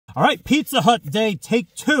All right, Pizza Hut day,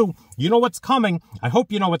 take 2. You know what's coming. I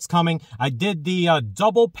hope you know what's coming. I did the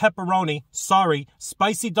double pepperoni,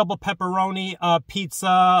 spicy double pepperoni pizza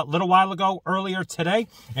a little while ago, earlier today.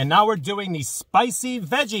 And now we're doing the spicy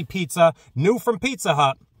veggie pizza, new from Pizza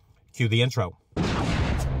Hut. Cue the intro.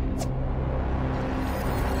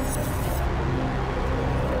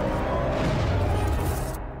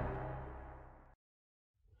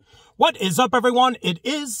 What is up, everyone? It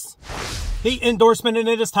is the endorsement, and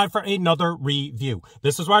it is time for another review.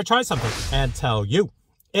 This is where I try something and tell you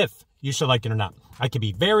if you should like it or not. I can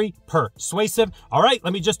be very persuasive. All right,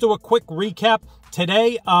 let me just do a quick recap.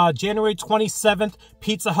 Today, January 27th,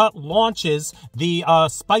 Pizza Hut launches the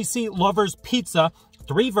Spicy Lovers Pizza.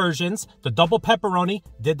 3 versions. The double pepperoni,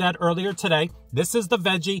 did that earlier today. This is the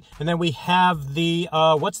veggie, and then we have the,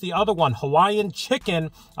 what's the other one? Hawaiian chicken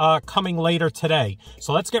coming later today.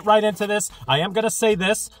 So let's get right into this. I am going to say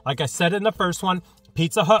this, like I said in the first one,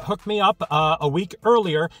 Pizza Hut hooked me up a week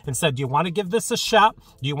earlier and said, do you want to give this a shot?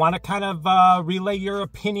 Do you want to kind of relay your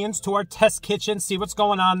opinions to our test kitchen, see what's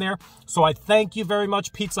going on there? So I thank you very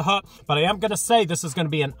much, Pizza Hut. But I am going to say this is going to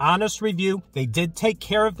be an honest review. They did take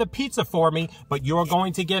care of the pizza for me, but you're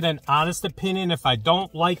going to get an honest opinion. If I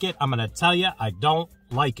don't like it, I'm going to tell you I don't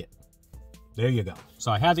like it. There you go.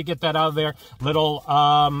 So I had to get that out of there. Little,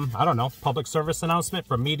 I don't know, public service announcement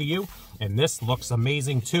from me to you. And this looks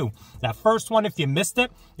amazing too. That first one, if you missed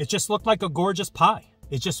it, it just looked like a gorgeous pie.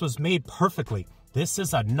 It just was made perfectly. This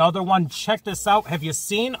is another one. Check this out. Have you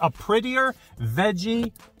seen a prettier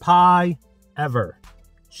veggie pie ever?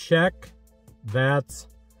 Check that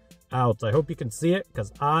out. I hope you can see it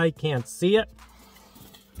because I can't see it.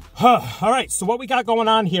 All right, so what we got going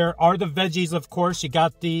on here are the veggies, of course. You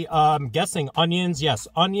got the, I'm guessing onions. Yes,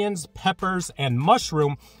 onions, peppers, and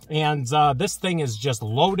mushroom. And this thing is just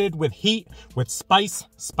loaded with heat, with spice,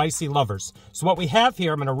 Spicy Lovers. So what we have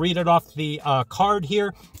here, I'm going to read it off the card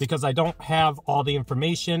here because I don't have all the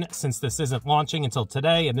information since this isn't launching until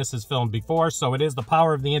today, and this is filmed before, so it is the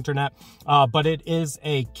power of the internet. But it is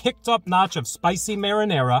a kicked up notch of spicy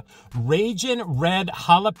marinara, ragin red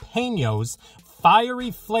jalapeños, fiery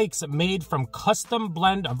flakes made from custom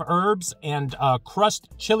blend of herbs and crushed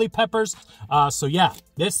chili peppers. So yeah,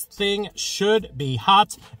 this thing should be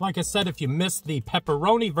hot. Like I said, if you missed the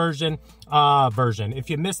pepperoni if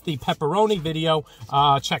you missed the pepperoni video,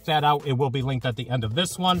 check that out. It will be linked at the end of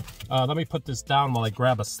this one. Let me put this down while I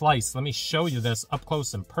grab a slice. Let me show you this up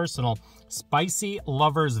close and personal. Spicy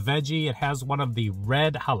Lovers Veggie. It has one of the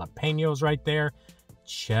red jalapeños right there.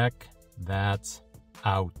 Check that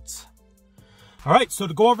out. All right, so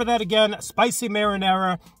to go over that again, spicy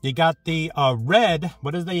marinara, you got the red,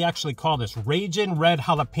 what do they actually call this? Ragin red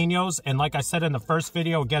jalapeños. And like I said in the first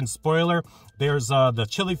video, again, spoiler, there's the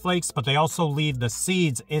chili flakes, but they also leave the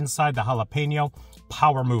seeds inside the jalapeno.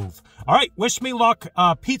 Power move. All right, wish me luck.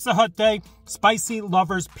 Pizza Hut day, Spicy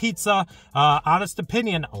Lovers Pizza. Honest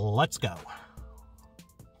opinion, let's go.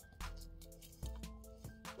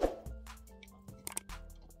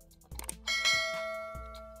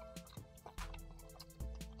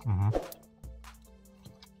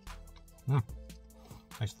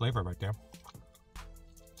 Nice flavor right there.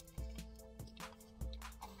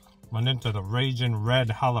 Went into the ragin red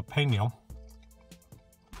jalapeno.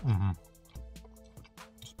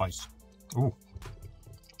 Spice. Ooh.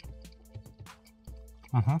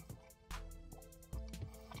 Got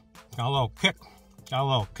a little kick. Got a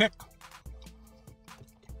little kick.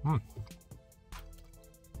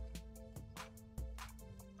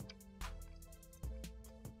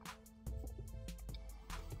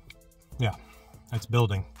 Yeah, it's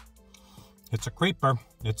building. It's a creeper.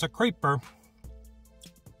 It's a creeper.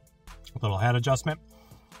 A little head adjustment.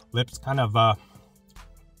 Lips kind of,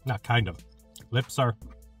 not kind of. Lips are,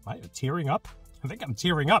 am I tearing up? I think I'm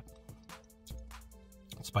tearing up.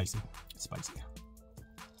 It's spicy. It's spicy.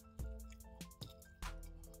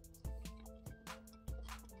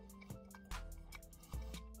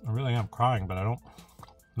 I really am crying, but I don't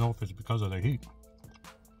know if it's because of the heat.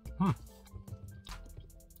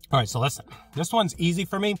 All right, so listen, this one's easy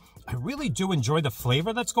for me. I really do enjoy the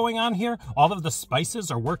flavor that's going on here. All of the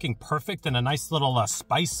spices are working perfect in a nice little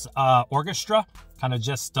spice orchestra, kind of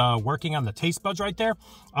just working on the taste buds right there.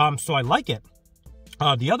 So I like it.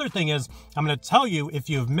 The other thing is, I'm going to tell you, if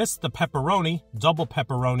you've missed the pepperoni, double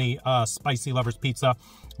pepperoni Spicy Lovers Pizza,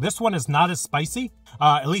 this one is not as spicy,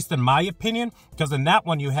 at least in my opinion, because in that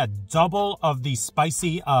one you had double of the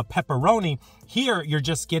spicy pepperoni. Here, you're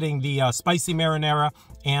just getting the spicy marinara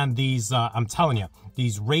and these, I'm telling you,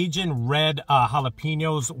 these ragin red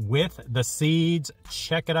jalapenos with the seeds.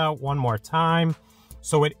 Check it out one more time.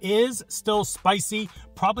 So it is still spicy,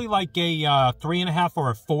 probably like a 3.5 or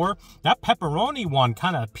a 4. That pepperoni one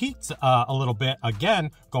kind of peaked a little bit. Again,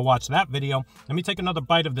 go watch that video. Let me take another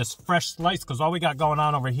bite of this fresh slice because all we got going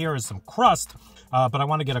on over here is some crust. But I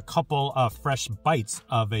want to get a couple fresh bites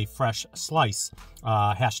of a fresh slice.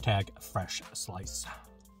 Hashtag fresh slice.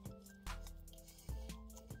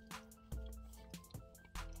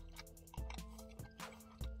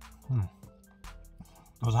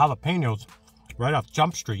 Those jalapeños right off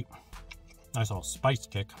Jump Street. Nice little spice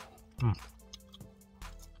kick.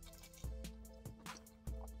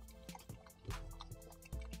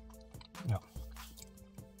 Yeah. All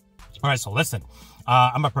right, so listen.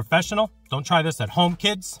 I'm a professional. Don't try this at home,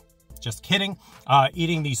 kids. Just kidding.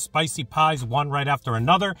 Eating these spicy pies one right after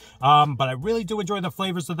another. But I really do enjoy the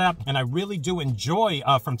flavors of that. And I really do enjoy,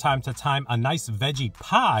 from time to time, a nice veggie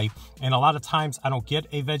pie. And a lot of times I don't get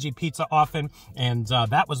a veggie pizza often. And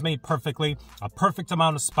that was made perfectly. A perfect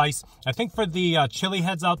amount of spice. I think for the chili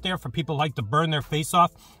heads out there, for people who like to burn their face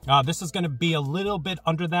off, this is going to be a little bit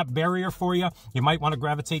under that barrier for you. You might want to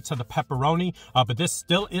gravitate to the pepperoni. But this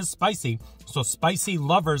still is spicy. So spicy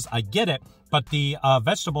lovers, I get it. But the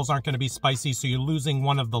vegetables aren't going to be spicy, so you're losing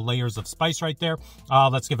one of the layers of spice right there.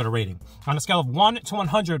 Let's give it a rating. On a scale of 1 to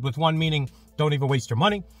 100, with 1 meaning don't even waste your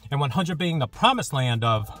money, and 100 being the promised land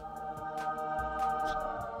of...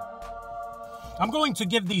 I'm going to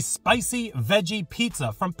give the Spicy Veggie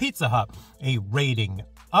Pizza from Pizza Hut a rating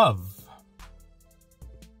of...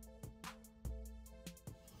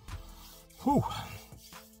 Whew.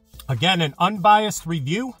 Again, an unbiased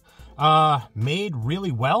review, made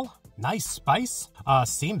really well. Nice spice,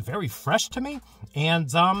 seemed very fresh to me, and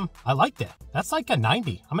I liked it. That's like a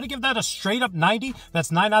 90. I'm gonna give that a straight up 90.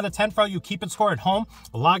 That's 9 out of 10 for all you keeping score at home,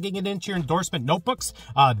 logging it into your endorsement notebooks.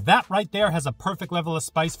 That right there has a perfect level of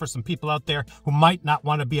spice for some people out there who might not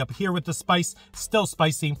want to be up here with the spice. Still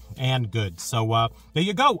spicy and good. So there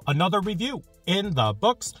you go, another review in the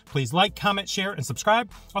books. Please like, comment, share, and subscribe.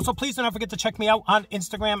 Also, please do not forget to check me out on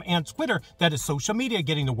Instagram and Twitter. That is social media,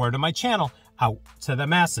 getting the word of my channel out to the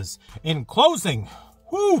masses. In closing,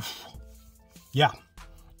 whew, yeah,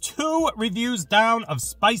 2 reviews down of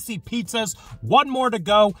spicy pizzas, 1 more to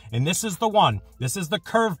go, and this is the one. This is the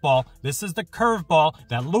curveball. This is the curveball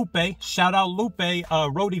that Lupe, shout out Lupe,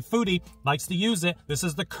 Roadie Foodie, likes to use it. This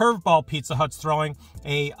is the curveball Pizza Hut's throwing.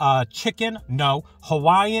 A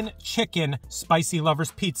Hawaiian chicken Spicy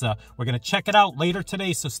Lovers Pizza. We're going to check it out later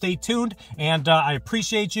today, so stay tuned. And I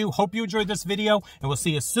appreciate you. Hope you enjoyed this video, and we'll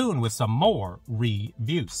see you soon with some more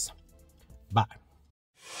reviews. Bye.